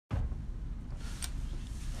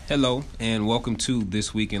Hello, and welcome to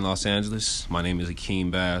This Week in Los Angeles. My name is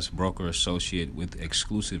Akeem Bass, broker associate with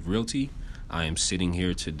Exclusive Realty. I am sitting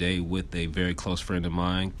here today with a very close friend of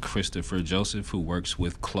mine, Christopher Joseph, who works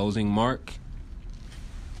with Closing Mark.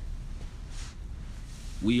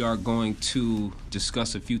 We are going to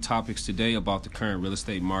discuss a few topics today about the current real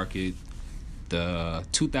estate market, the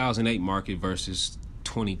 2008 market versus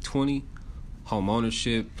 2020, home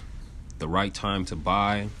ownership, the right time to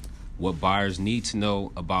buy, what buyers need to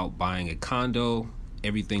know about buying a condo,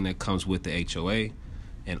 everything that comes with the HOA,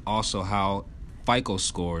 and also how FICO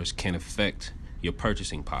scores can affect your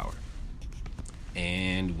purchasing power.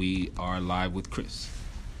 And we are live with Chris.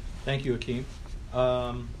 Thank you, Akeem.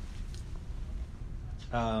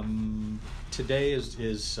 Today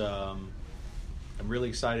is I'm really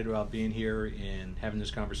excited about being here and having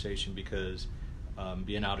this conversation because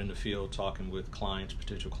being out in the field talking with clients,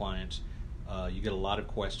 potential clients, you get a lot of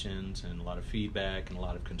questions and a lot of feedback and a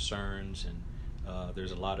lot of concerns, and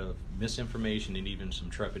there's a lot of misinformation and even some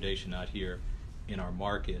trepidation out here in our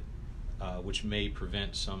market, which may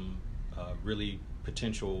prevent some really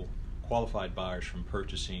potential qualified buyers from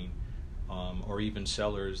purchasing, or even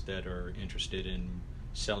sellers that are interested in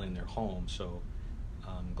selling their home. So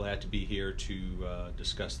I'm glad to be here to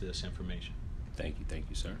discuss this information. Thank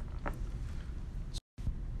you, sir.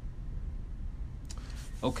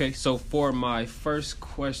 Okay, so for my first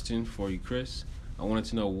question for you, Chris, I wanted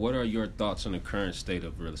to know, what are your thoughts on the current state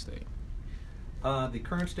of real estate? The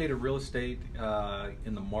current state of real estate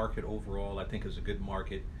in the market overall, I think, is a good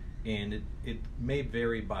market, and it may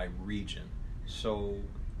vary by region. So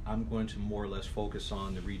I'm going to more or less focus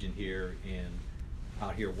on the region here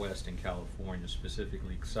out here west in California,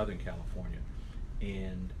 specifically Southern California.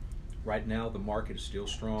 And right now the market is still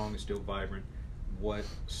strong, it's still vibrant. What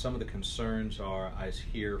some of the concerns are, I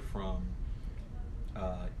hear from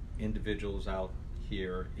individuals out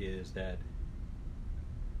here, is that,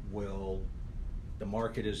 well, the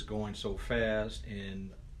market is going so fast and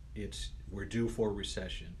we're due for a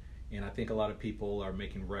recession. And I think a lot of people are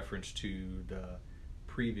making reference to the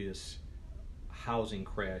previous housing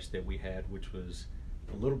crash that we had, which was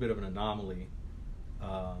a little bit of an anomaly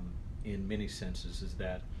in many senses, is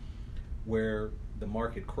that where the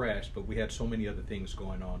market crashed, but we had so many other things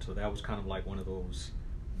going on. So that was kind of like one of those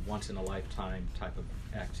once in a lifetime type of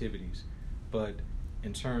activities. But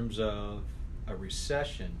in terms of a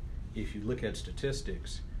recession, if you look at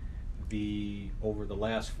statistics, over the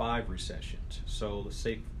last 5 recessions, so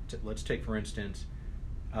let's take for instance,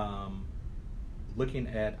 looking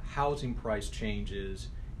at housing price changes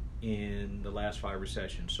in the last 5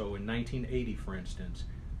 recessions. So in 1980, for instance,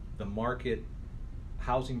 the market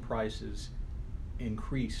housing prices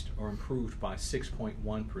increased or improved by 6.1%.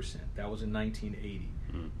 That was in 1980.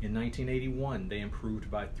 In 1981, they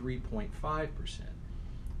improved by 3.5%.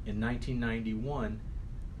 In 1991,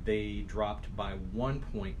 they dropped by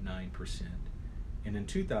 1.9%. And in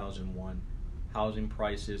 2001, housing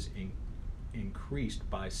prices increased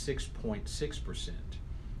by 6.6%.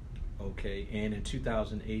 Okay, and in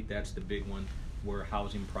 2008, that's the big one, where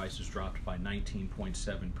housing prices dropped by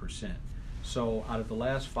 19.7%. So out of the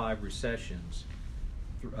last 5 recessions,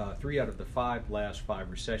 3 out of the last 5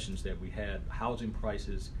 recessions that we had, housing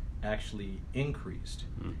prices actually increased.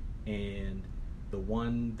 And the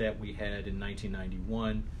one that we had in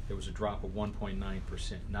 1991, there was a drop of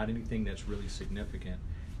 1.9%, not anything that's really significant.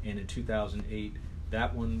 And in 2008,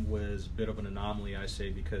 that one was a bit of an anomaly, I say,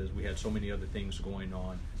 because we had so many other things going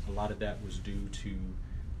on. A lot of that was due to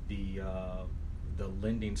the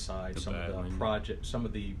lending side, some of the projects, some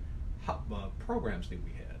of the programs that we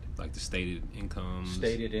had, like the stated incomes,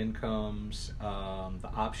 the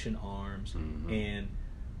option arms, and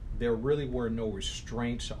there really were no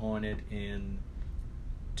restraints on it. And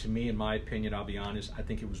to me, in my opinion, I'll be honest, I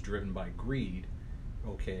think it was driven by greed.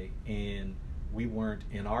 Okay, and we weren't,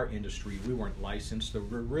 in our industry, we weren't licensed. There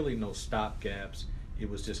were really no stopgaps. It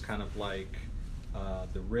was just kind of like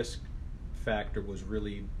the risk factor was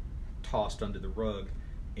really tossed under the rug,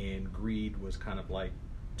 and greed was kind of like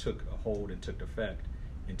took a hold and took effect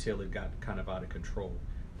until it got kind of out of control.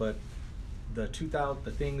 But the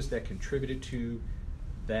things that contributed to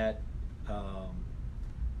that,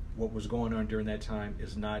 what was going on during that time,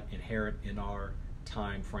 is not inherent in our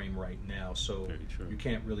time frame right now. So you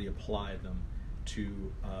can't really apply them to,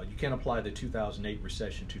 you can't apply the 2008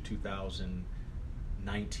 recession to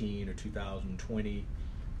 2019 or 2020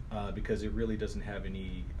 because it really doesn't have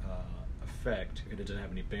any effect. It doesn't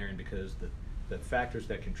have any bearing because the factors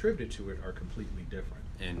that contributed to it are completely different.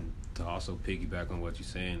 And to also piggyback on what you're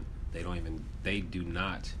saying, they do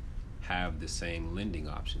not have the same lending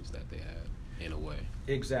options that they had in a way.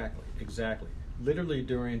 Exactly. literally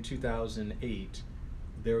during 2008,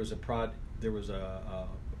 there was a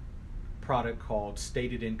product called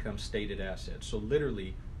stated income, stated assets. So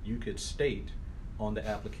literally, you could state on the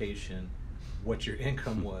application what your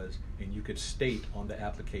income was, and you could state on the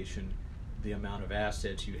application the amount of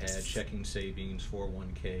assets you had, checking, savings,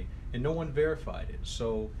 401k, and no one verified it.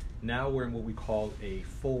 So now we're in what we call a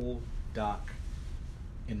full doc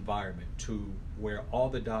environment, to where all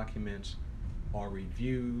the documents are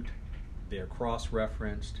reviewed, they're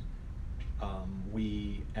cross-referenced.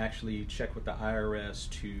 We actually check with the IRS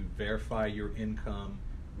to verify your income.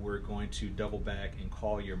 We're going to double back and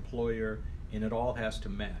call your employer, and it all has to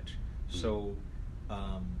match. So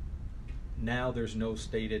now there's no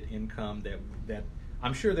stated income that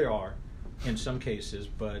I'm sure there are in some cases,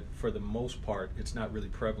 but for the most part, it's not really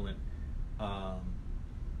prevalent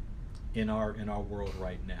in our world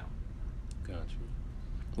right now. Gotcha.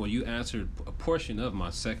 Well, you answered a portion of my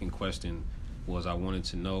second question. Was I wanted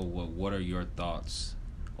to know what are your thoughts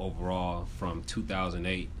overall from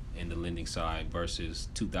 2008 and the lending side versus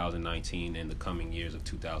 2019 and the coming years of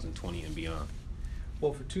 2020 and beyond?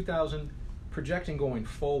 Well, for projecting going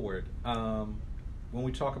forward, when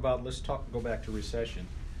we talk about, go back to recession.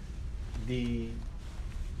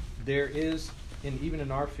 There is, and even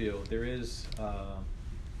in our field, there is,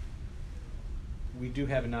 we do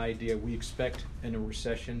have an idea. We expect in a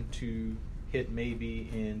recession to hit maybe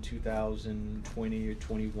in 2020 or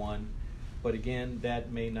 21, but again,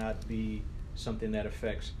 that may not be something that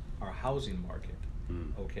affects our housing market.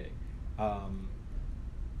 Okay.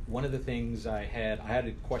 One of the things I had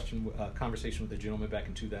a conversation with a gentleman back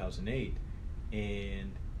in 2008,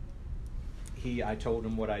 and I told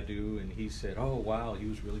him what I do, and he said, "Oh wow," he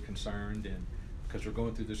was really concerned, and because we're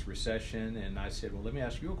going through this recession. And I said, "Well, let me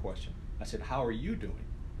ask you a question." I said, "How are you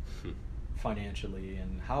doing financially,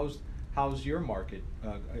 and how's your market?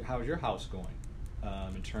 How's your house going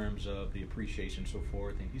in terms of the appreciation, so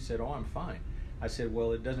forth?" And he said, "Oh, I'm fine." I said,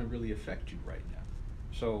 "Well, it doesn't really affect you right now,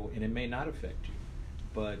 and it may not affect you,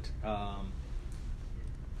 but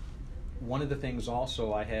one of the things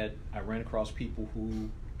also I ran across people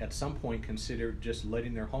who at some point considered just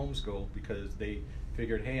letting their homes go because they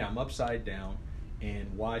figured, hey, I'm upside down,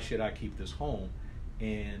 and why should I keep this home?"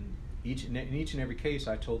 And in each and every case,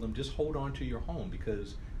 I told them, just hold on to your home,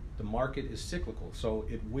 because the market is cyclical. So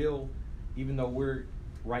it will, even though we're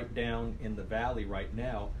right down in the valley right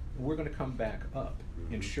now, we're going to come back up.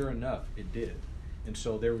 And sure enough, it did. And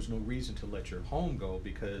so there was no reason to let your home go,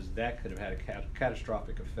 because that could have had a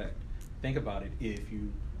catastrophic effect. Think about it. If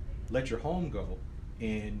you let your home go,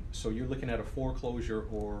 and so you're looking at a foreclosure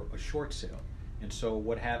or a short sale, and so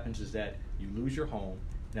what happens is that you lose your home,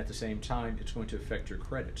 and at the same time, it's going to affect your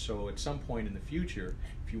credit. So at some point in the future,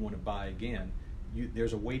 if you want to buy again,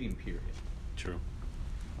 there's a waiting period. True.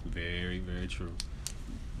 Very, very true.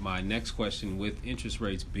 My next question, with interest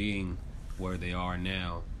rates being where they are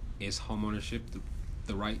now, is homeownership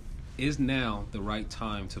is now the right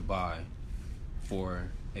time to buy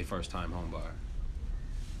for a first-time home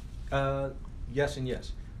buyer? Yes and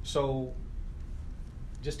yes. So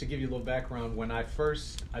just to give you a little background,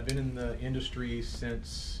 I've been in the industry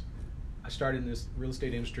since I started in this real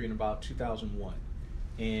estate industry in about 2001.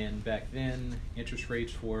 And back then, interest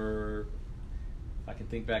rates were, if I can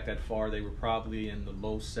think back that far, they were probably in the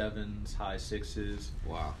low 7s, high 6s.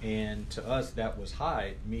 Wow. And to us, that was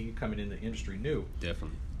high. Me coming in the industry knew.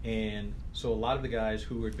 Definitely. And so a lot of the guys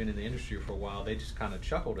who had been in the industry for a while, they just kind of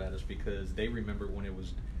chuckled at us because they remember when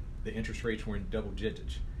the interest rates were in double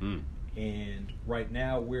digits. And right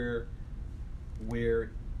now we're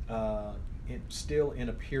still in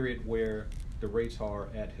a period where the rates are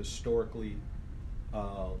at historically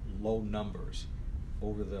low numbers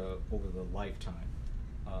over the lifetime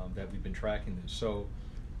that we've been tracking this. So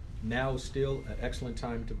now is still an excellent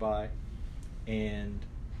time to buy, and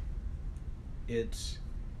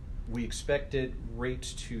we expected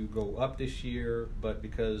rates to go up this year, but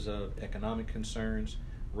because of economic concerns,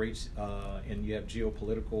 rates and you have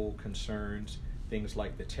geopolitical concerns, things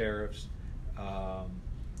like the tariffs,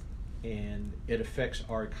 and it affects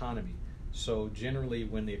our economy. So generally,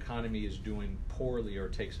 when the economy is doing poorly or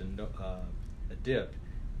takes a dip,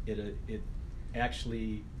 it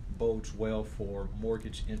actually bodes well for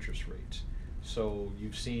mortgage interest rates. So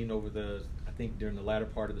you've seen I think during the latter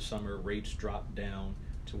part of the summer, rates dropped down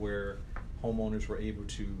to where homeowners were able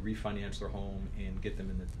to refinance their home and get them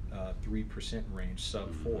in the 3% range,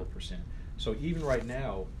 sub 4%. So even right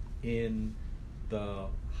now, in the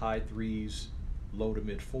high 3s, low to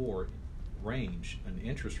mid 4 range in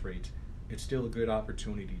interest rates, it's still a good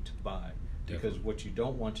opportunity to buy. Definitely. Because what you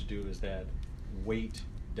don't want to do is that wait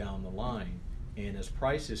down the line And as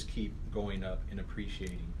prices keep going up and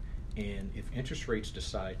appreciating, and if interest rates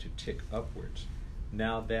decide to tick upwards,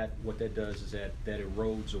 now that what that does is that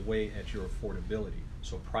erodes away at your affordability.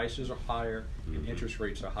 So prices are higher and interest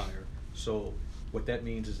rates are higher. So what that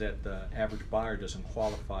means is that the average buyer doesn't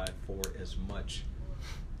qualify for as much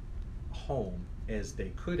home as they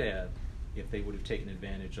could have if they would have taken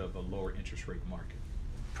advantage of a lower interest rate market.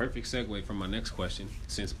 Perfect segue from my next question.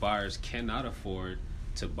 Since buyers cannot afford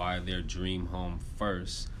to buy their dream home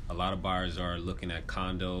first, a lot of buyers are looking at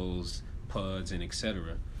condos, PUDs, and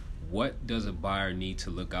etc. What does a buyer need to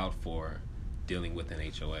look out for dealing with an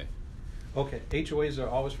HOA? Okay, HOAs are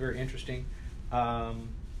always very interesting.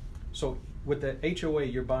 So with the HOA,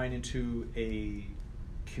 you're buying into a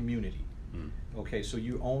community. Okay, so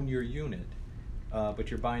you own your unit, but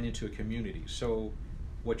you're buying into a community. So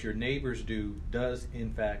what your neighbors do does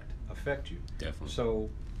in fact affect you. Definitely. So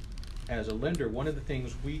as a lender,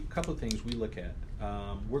 couple of things we look at.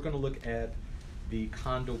 We're going to look at the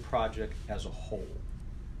condo project as a whole.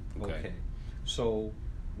 Okay. So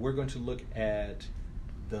we're going to look at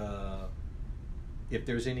if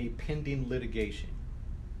there's any pending litigation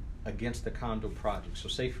against the condo project. So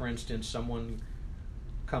say for instance, someone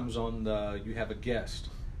comes on you have a guest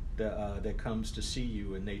that comes to see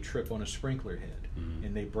you and they trip on a sprinkler head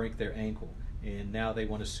and they break their ankle and now they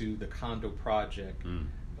want to sue the condo project.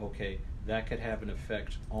 Okay, that could have an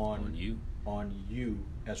effect on you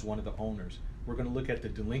as one of the owners. We're going to look at the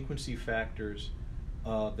delinquency factors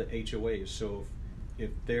of the HOAs. So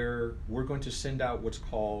we're going to send out what's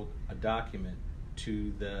called a document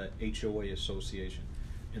to the HOA association,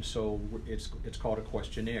 and so it's called a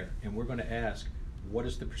questionnaire, and we're going to ask what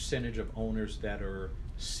is the percentage of owners that are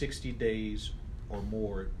 60 days or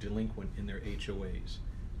more delinquent in their HOAs.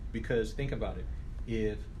 Because think about it,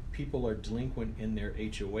 if people are delinquent in their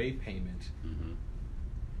HOA payment,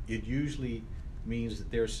 it usually means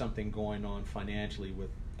that there's something going on financially with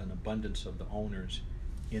an abundance of the owners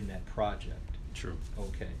in that project. True.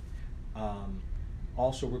 Okay.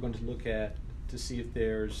 Also, we're going to look to see if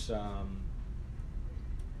there's,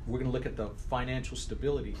 we're going to look at the financial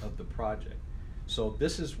stability of the project. So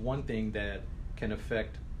this is one thing that can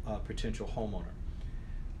affect a potential homeowner.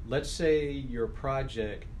 Let's say your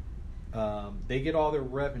project, they get all their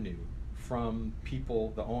revenue from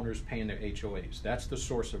people, the owners paying their HOAs. That's the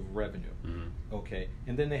source of revenue. Okay.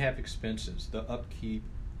 And then they have expenses, the upkeep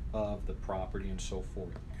of the property and so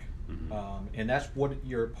forth. And that's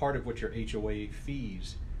part of what your HOA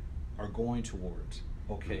fees are going towards.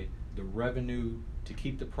 Okay. The revenue to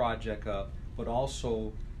keep the project up, but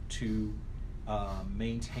also to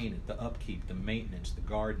maintain it, the upkeep, the maintenance, the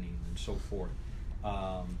gardening, and so forth.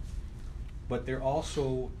 But they're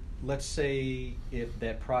also, let's say if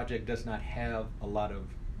that project does not have a lot of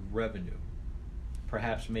revenue,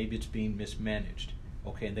 perhaps maybe it's being mismanaged,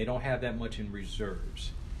 okay, and they don't have that much in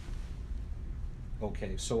reserves.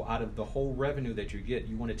 Okay, so out of the whole revenue that you get,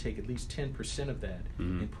 you want to take at least 10% of that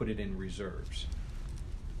and put it in reserves.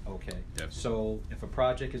 Okay, Definitely. So if a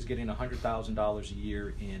project is getting $100,000 a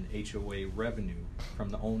year in HOA revenue from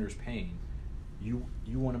the owners paying, you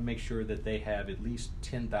want to make sure that they have at least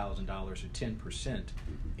 $10,000 or 10%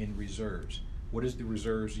 in reserves. What is the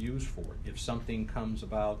reserves used for? If something comes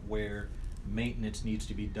about where maintenance needs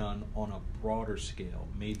to be done on a broader scale,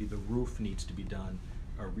 maybe the roof needs to be done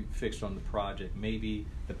or fixed on the project, maybe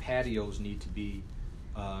the patios need to be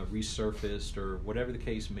resurfaced or whatever the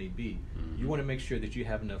case may be, you want to make sure that you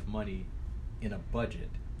have enough money in a budget,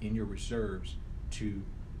 in your reserves, to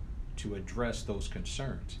address those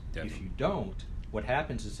concerns. Definitely. If you don't, what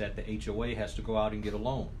happens is that the HOA has to go out and get a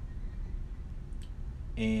loan.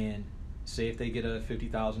 And say if they get a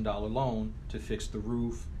 $50,000 loan to fix the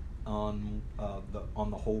roof on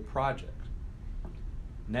the whole project.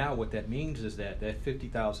 Now what that means is that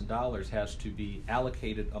 $50,000 has to be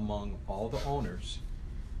allocated among all the owners,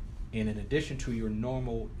 and in addition to your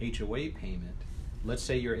normal HOA payment, let's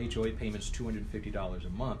say your HOA payment is $250 a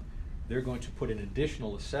month, they're going to put an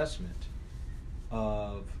additional assessment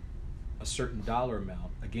of a certain dollar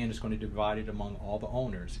amount. Again, it's going to divide it among all the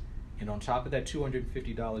owners, and on top of that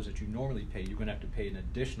 $250 that you normally pay, you're going to have to pay an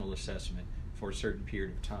additional assessment for a certain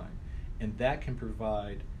period of time, and that can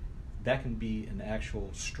be an actual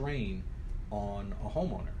strain on a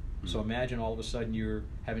homeowner. So imagine all of a sudden you're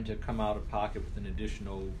having to come out of pocket with an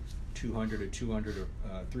additional $200 or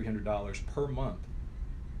 $300 per month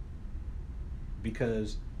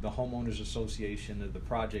because the homeowners association of the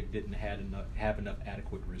project didn't have enough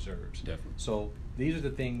adequate reserves. Definitely. So these are the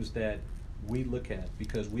things that we look at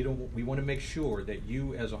because we want to make sure that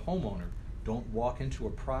you as a homeowner don't walk into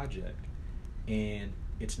a project and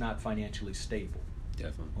it's not financially stable.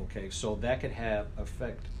 Definitely. Okay, so that could have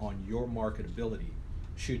effect on your marketability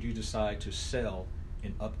should you decide to sell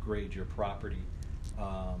and upgrade your property,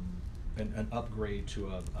 and upgrade to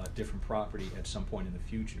a different property at some point in the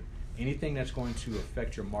future. Anything that's going to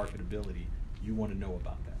affect your marketability, you want to know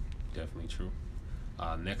about that. Definitely true.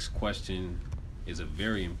 Next question is a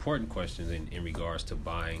very important question in regards to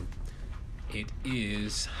buying. It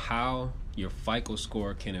is how your FICO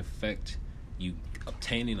score can affect you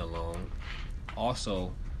obtaining a loan.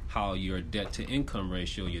 Also, how your debt to income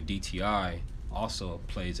ratio, your DTI, also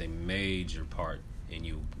plays a major part in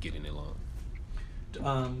you getting a loan.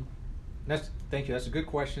 Thank you. That's a good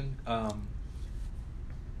question.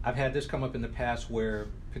 I've had this come up in the past where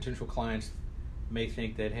potential clients may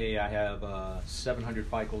think that, hey, I have a 700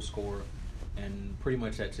 FICO score, and pretty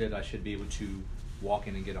much that's it. I should be able to walk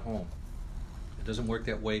in and get a home. It doesn't work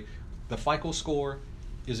that way. The FICO score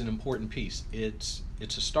is an important piece. It's a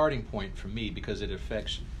starting point for me because it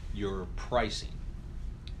affects your pricing.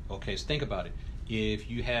 Okay, so think about it. If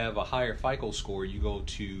you have a higher FICO score, you go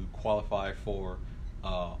to qualify for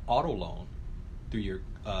auto loan through your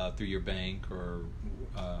bank, or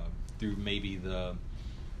through maybe the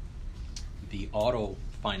auto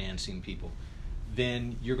financing people,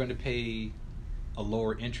 then you're going to pay a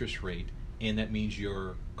lower interest rate, and that means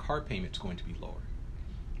your car payment's going to be lower.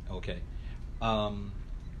 Okay.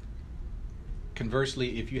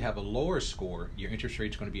 Conversely, if you have a lower score, your interest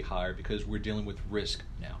rate's going to be higher because we're dealing with risk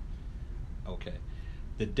now. Okay.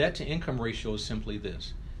 The debt to income ratio is simply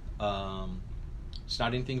this. It's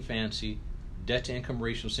not anything fancy. Debt to income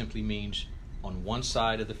ratio simply means on one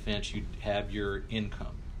side of the fence you have your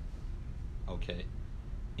income. Okay.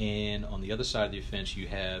 And on the other side of the fence you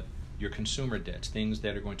have your consumer debts, things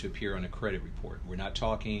that are going to appear on a credit report. We're not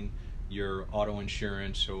talking your auto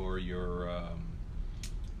insurance or your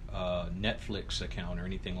Netflix account or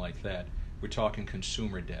anything like that. We're talking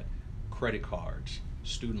consumer debt, credit cards,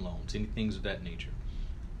 student loans, any things of that nature.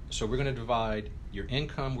 So we're going to divide your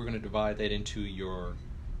income, we're going to divide that into your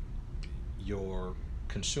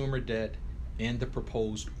consumer debt and the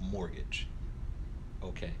proposed mortgage.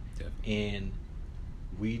 Okay. Definitely. And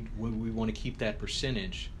we want to keep that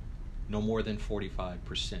percentage no more than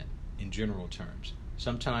 45% in general terms.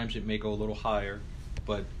 Sometimes it may go a little higher,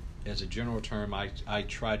 but as a general term, I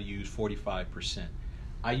try to use 45%.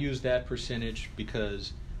 I use that percentage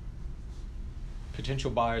because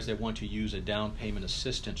potential buyers that want to use a down payment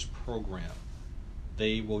assistance program,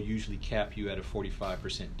 they will usually cap you at a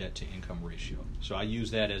 45% debt to income ratio. So I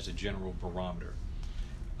use that as a general barometer.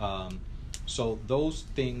 So those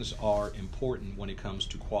things are important when it comes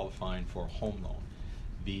to qualifying for a home loan.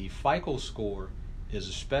 The FICO score is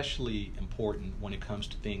especially important when it comes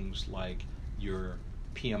to things like your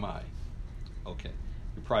PMI, okay,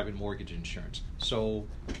 your private mortgage insurance. So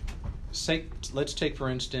let's take, for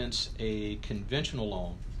instance, a conventional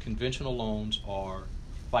loan. Conventional loans are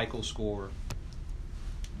FICO score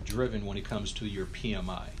driven when it comes to your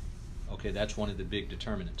PMI. Okay, that's one of the big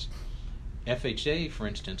determinants. FHA, for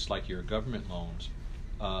instance, like your government loans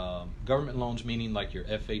meaning like your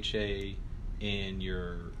FHA and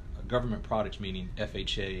your government products, meaning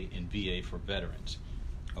FHA and VA for veterans.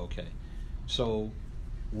 Okay, so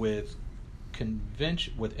with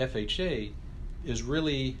FHA is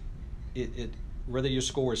really it whether your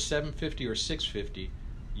score is 750 or 650,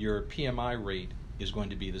 your PMI rate is going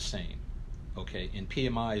to be the same. Okay, and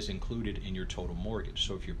PMI is included in your total mortgage.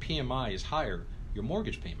 So if your PMI is higher, your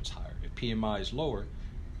mortgage payment's higher. If PMI is lower,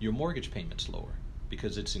 your mortgage payment's lower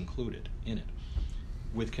because it's included in it.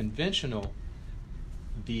 With conventional,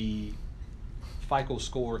 the FICO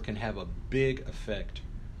score can have a big effect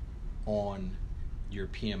on your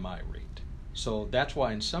PMI rate. So that's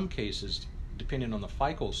why in some cases, depending on the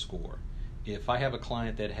FICO score, if I have a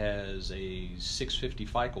client that has a 650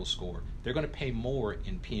 FICO score, they're going to pay more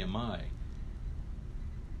in PMI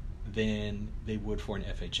than they would for an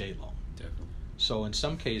FHA loan. Definitely. So in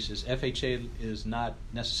some cases, FHA is not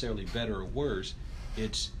necessarily better or worse.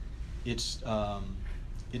 It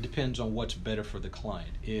depends on what's better for the client.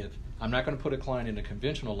 If I'm not going to put a client in a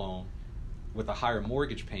conventional loan with a higher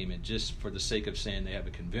mortgage payment just for the sake of saying they have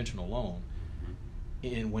a conventional loan,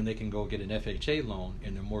 and when they can go get an FHA loan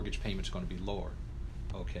and their mortgage payment's going to be lower.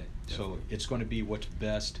 Okay, definitely. So it's going to be what's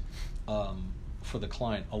best for the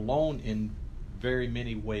client. A loan in very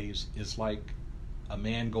many ways is like a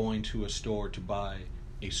man going to a store to buy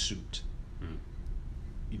a suit.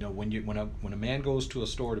 You know, when a man goes to a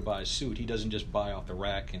store to buy a suit, he doesn't just buy off the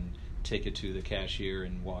rack and take it to the cashier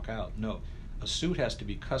and walk out. No, a suit has to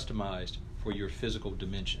be customized for your physical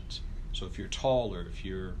dimensions. So if you're taller, if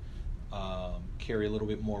you're carry a little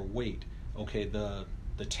bit more weight, okay, the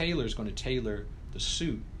tailor is going to tailor the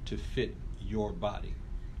suit to fit your body.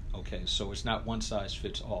 Okay, so it's not one size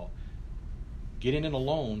fits all. Getting in a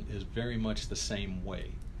loan is very much the same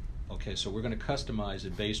way. Okay, so we're going to customize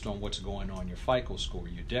it based on what's going on, your FICO score,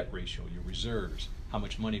 your debt ratio, your reserves, how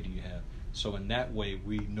much money do you have. So in that way,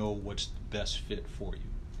 we know what's the best fit for you.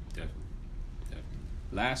 Definitely.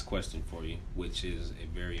 Last question for you, which is a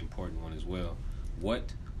very important one as well.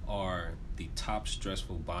 What are the top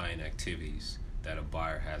stressful buying activities that a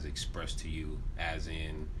buyer has expressed to you, as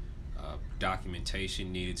in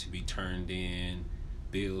documentation needed to be turned in,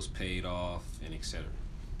 bills paid off, and etc.?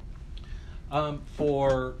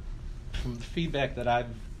 From the feedback that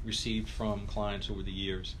I've received from clients over the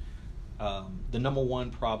years, the number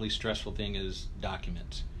one probably stressful thing is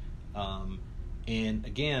documents. And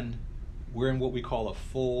again, we're in what we call a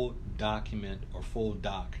full document or full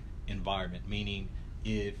doc environment, meaning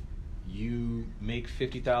if you make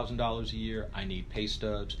 $50,000 a year, I need pay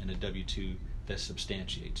stubs and a W-2 that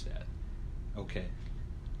substantiates that. Okay.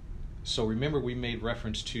 So remember, we made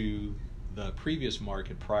reference to the previous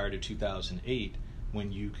market prior to 2008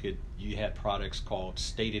 when you had products called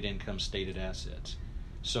stated income, stated assets.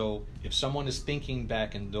 So if someone is thinking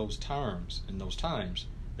back in those times,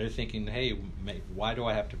 they're thinking, hey, why do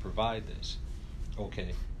I have to provide this?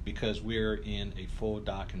 Okay, because we're in a full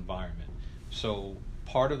doc environment. So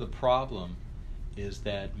part of the problem is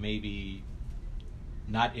that maybe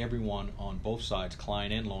not everyone on both sides,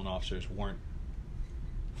 client and loan officers, weren't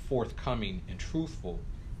forthcoming and truthful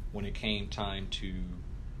when it came time to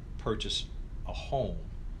purchase a home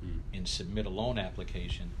and submit a loan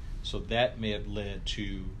application. So that may have led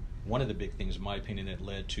to one of the big things, in my opinion, that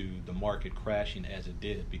led to the market crashing as it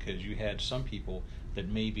did, because you had some people that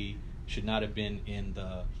maybe should not have been in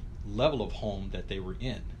the level of home that they were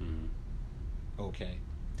in. Mm-hmm. Okay.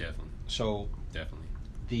 Definitely. So definitely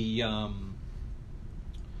the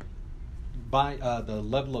the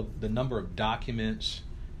level of the number of documents,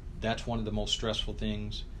 that's one of the most stressful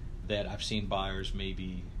things that I've seen buyers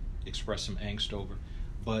maybe express some angst over.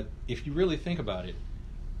 But if you really think about it,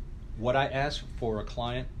 what I ask for a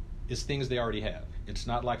client is things they already have. It's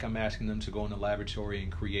not like I'm asking them to go in the laboratory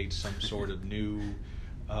and create some sort of new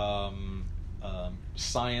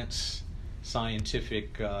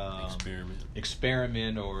scientific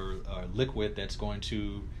experiment or liquid that's going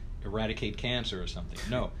to eradicate cancer or something.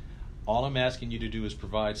 No. All I'm asking you to do is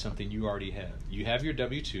provide something you already have. You have your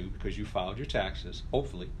W-2 because you filed your taxes,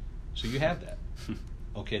 hopefully, so you have that.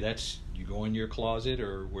 Okay, you go in your closet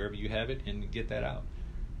or wherever you have it and get that out.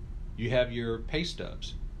 You have your pay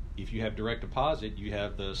stubs. If you have direct deposit, you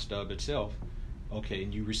have the stub itself. Okay,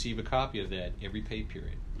 and you receive a copy of that every pay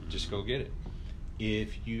period. Just go get it.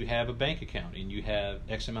 If you have a bank account and you have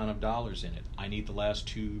X amount of dollars in it, I need the last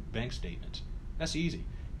 2 bank statements. That's easy.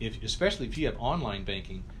 Especially if you have online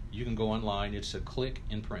banking, you can go online. It's a click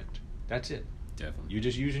and print. That's it. Definitely. You're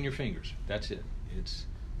just using your fingers. That's it.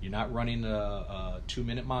 You're not running a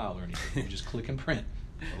 2-minute mile or anything. You just click and print.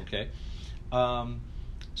 Okay.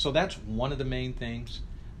 So that's one of the main things.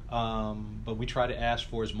 But we try to ask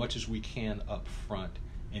for as much as we can up front,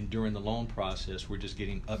 and during the loan process, we're just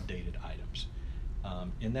getting updated items.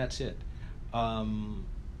 And that's it.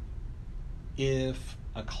 If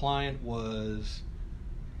a client was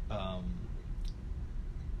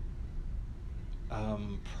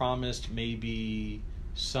promised maybe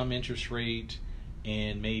some interest rate,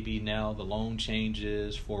 and maybe now the loan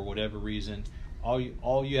changes for whatever reason, all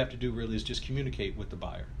you have to do really is just communicate with the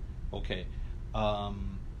buyer. Okay,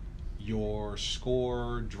 your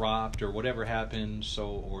score dropped or whatever happened,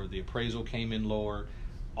 or the appraisal came in lower.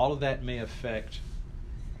 All of that may affect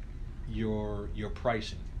your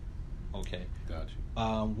pricing. Okay. Gotcha.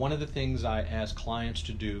 One of the things I ask clients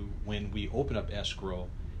to do when we open up escrow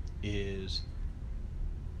is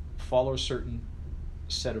follow a certain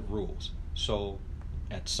set of rules. So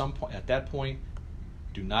at that point,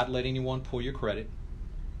 do not let anyone pull your credit.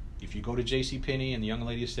 If you go to JCPenney and the young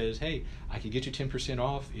lady says, hey, I could get you 10%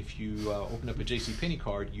 off if you open up a JCPenney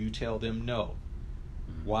card, you tell them no.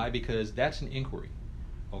 Mm-hmm. Why? Because that's an inquiry.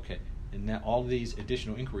 Okay. And now all of these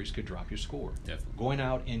additional inquiries could drop your score. Definitely. Going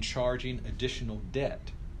out and charging additional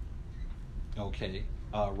debt. Okay.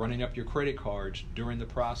 Running up your credit cards during the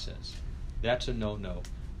process. That's a no-no.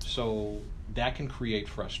 So that can create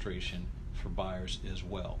frustration for buyers as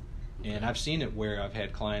well. Okay. And I've seen it where I've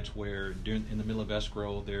had clients where in the middle of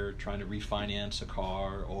escrow, they're trying to refinance a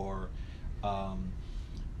car or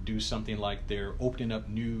do something like they're opening up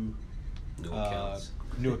new accounts.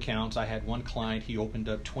 I had one client, he opened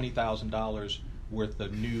up $20,000 worth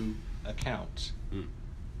of new accounts.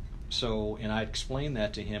 So, and I explained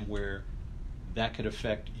that to him where that could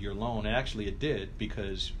affect your loan. And actually it did,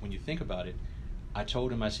 because when you think about it, I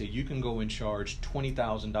told him, I said, you can go and charge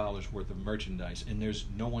 $20,000 worth of merchandise, and there's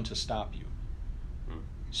no one to stop you.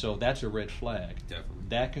 So that's a red flag. Definitely.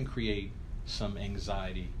 That can create some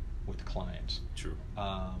anxiety with clients. True.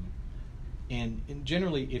 And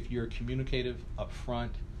generally, if you're communicative up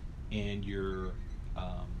front and you're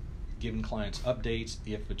giving clients updates,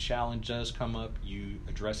 if a challenge does come up, you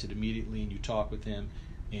address it immediately and you talk with them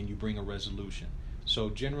and you bring a resolution. So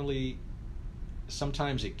generally,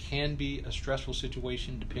 sometimes it can be a stressful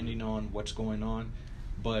situation depending on what's going on,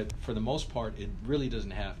 but for the most part, it really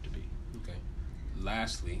doesn't have to be. Okay.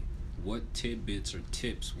 Lastly, what tidbits or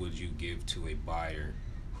tips would you give to a buyer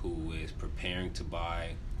who is preparing to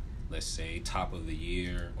buy, let's say, top of the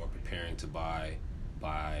year, or preparing to buy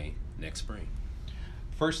by next spring?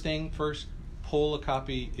 First thing first, pull a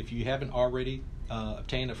copy, if you haven't already,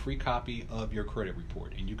 obtain a free copy of your credit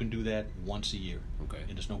report, and you can do that once a year. Okay.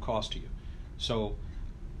 And it's no cost to you. So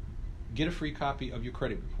get a free copy of your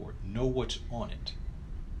credit report. Know what's on it.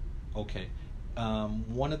 Okay.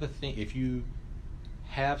 One of the things, if you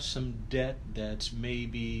have some debt that's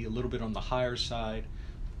maybe a little bit on the higher side,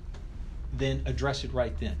 then address it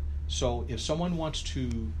right then. So if someone wants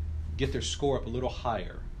to get their score up a little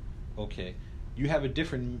higher, okay, you have a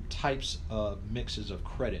different types of mixes of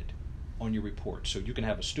credit on your report. So you can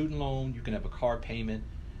have a student loan, you can have a car payment,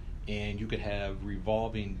 and you could have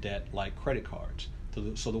revolving debt like credit cards.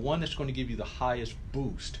 So the one that's going to give you the highest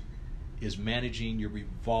boost is managing your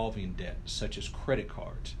revolving debt, such as credit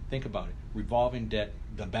cards. Think about it. Revolving debt,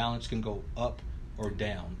 the balance can go up or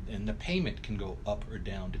down, and the payment can go up or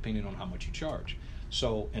down depending on how much you charge.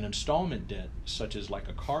 So an installment debt, such as like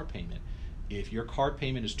a car payment, if your car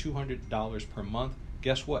payment is $200 per month,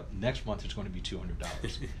 guess what? Next month it's going to be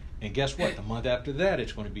 $200. And guess what? The month after that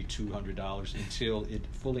it's going to be $200 until it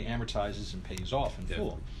fully amortizes and pays off in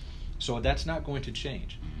full. So that's not going to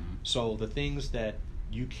change. Mm-hmm. So the things that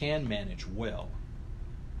you can manage well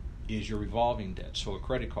is your revolving debt, so a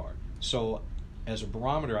credit card. So as a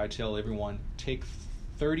barometer, I tell everyone, take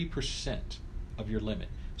 30% of your limit.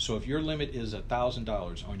 So if your limit is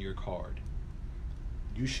 $1,000 on your card,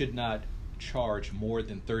 you should not charge more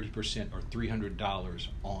than 30% or $300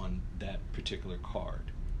 on that particular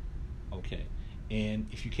card. Okay. And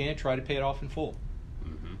if you can, try to pay it off in full.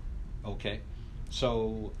 Mm-hmm. Okay.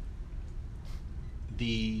 So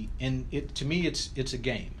to me it's a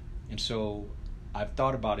game, and so I've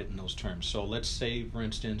thought about it in those terms. So let's say, for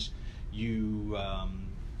instance, you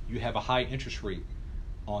have a high interest rate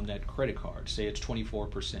on that credit card. Say it's 24% or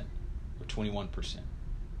 21%,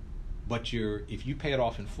 but if you pay it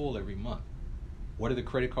off in full every month, what are the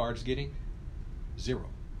credit cards getting? Zero.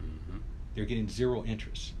 Mm-hmm. They're getting zero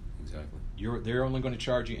interest. Exactly. They're only going to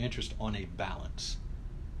charge you interest on a balance.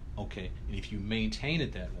 Okay, and if you maintain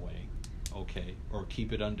it that way, okay, or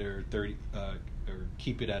keep it under 30, or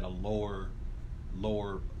keep it at a lower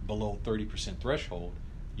below 30% threshold,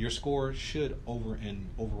 your score should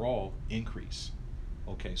overall increase.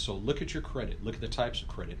 Okay, so look at your credit, look at the types of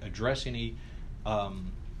credit, address anything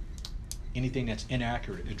that's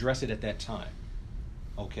inaccurate, address it at that time.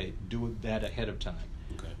 Okay, do that ahead of time.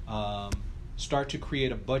 Okay. Start to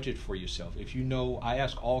create a budget for yourself. If you know, I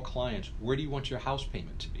ask all clients, where do you want your house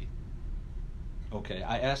payment to be? Okay,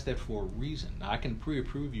 I ask that for a reason. Now, I can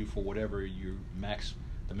pre-approve you for whatever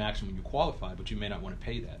the maximum you qualify, but you may not want to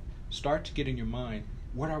pay that. Start to get in your mind,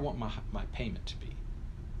 where do I want my payment to be?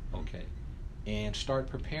 Okay, and start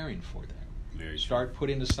preparing for that. Start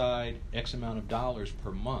putting aside X amount of dollars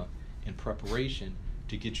per month in preparation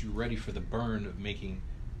to get you ready for the burn of making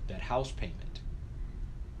that house payment.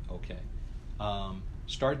 Okay,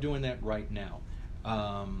 start doing that right now.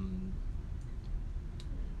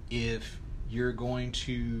 If you're going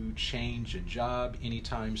to change a job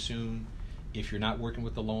anytime soon, if you're not working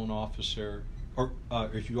with the loan officer, or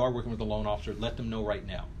if you are working with the loan officer, let them know right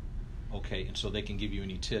now. Okay, and so they can give you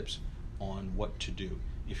any tips on what to do.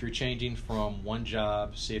 If you're changing from one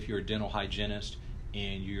job, say if you're a dental hygienist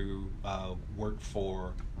and you work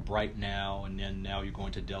for Bright now, and then now you're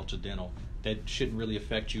going to Delta Dental, that shouldn't really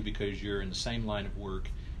affect you because you're in the same line of work,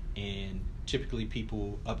 and typically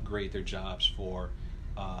people upgrade their jobs for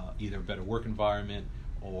either a better work environment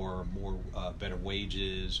or more better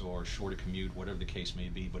wages or shorter commute, whatever the case may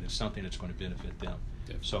be, but it's something that's going to benefit them.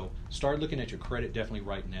 Definitely. So start looking at your credit definitely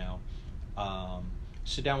right now.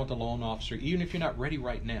 Sit down with the loan officer, even if you're not ready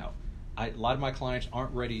right now. A lot of my clients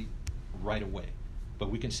aren't ready right away, but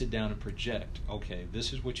we can sit down and project, okay,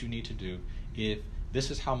 this is what you need to do. If this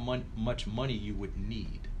is how much money you would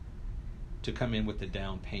need to come in with the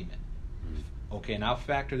down payment. Okay, and I'll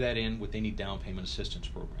factor that in with any down payment assistance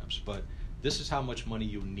programs, but this is how much money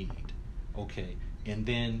you'll need. Okay, and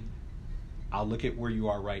then I'll look at where you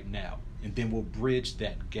are right now, and then we'll bridge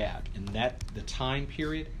that gap. And the time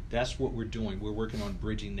period, that's what we're doing. We're working on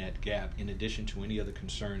bridging that gap in addition to any other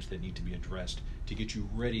concerns that need to be addressed to get you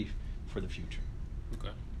ready for the future.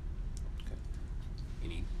 Okay.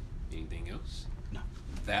 Anything else? No.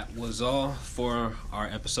 That was all for our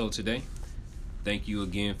episode today. Thank you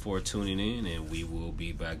again for tuning in, and we will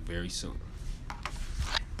be back very soon.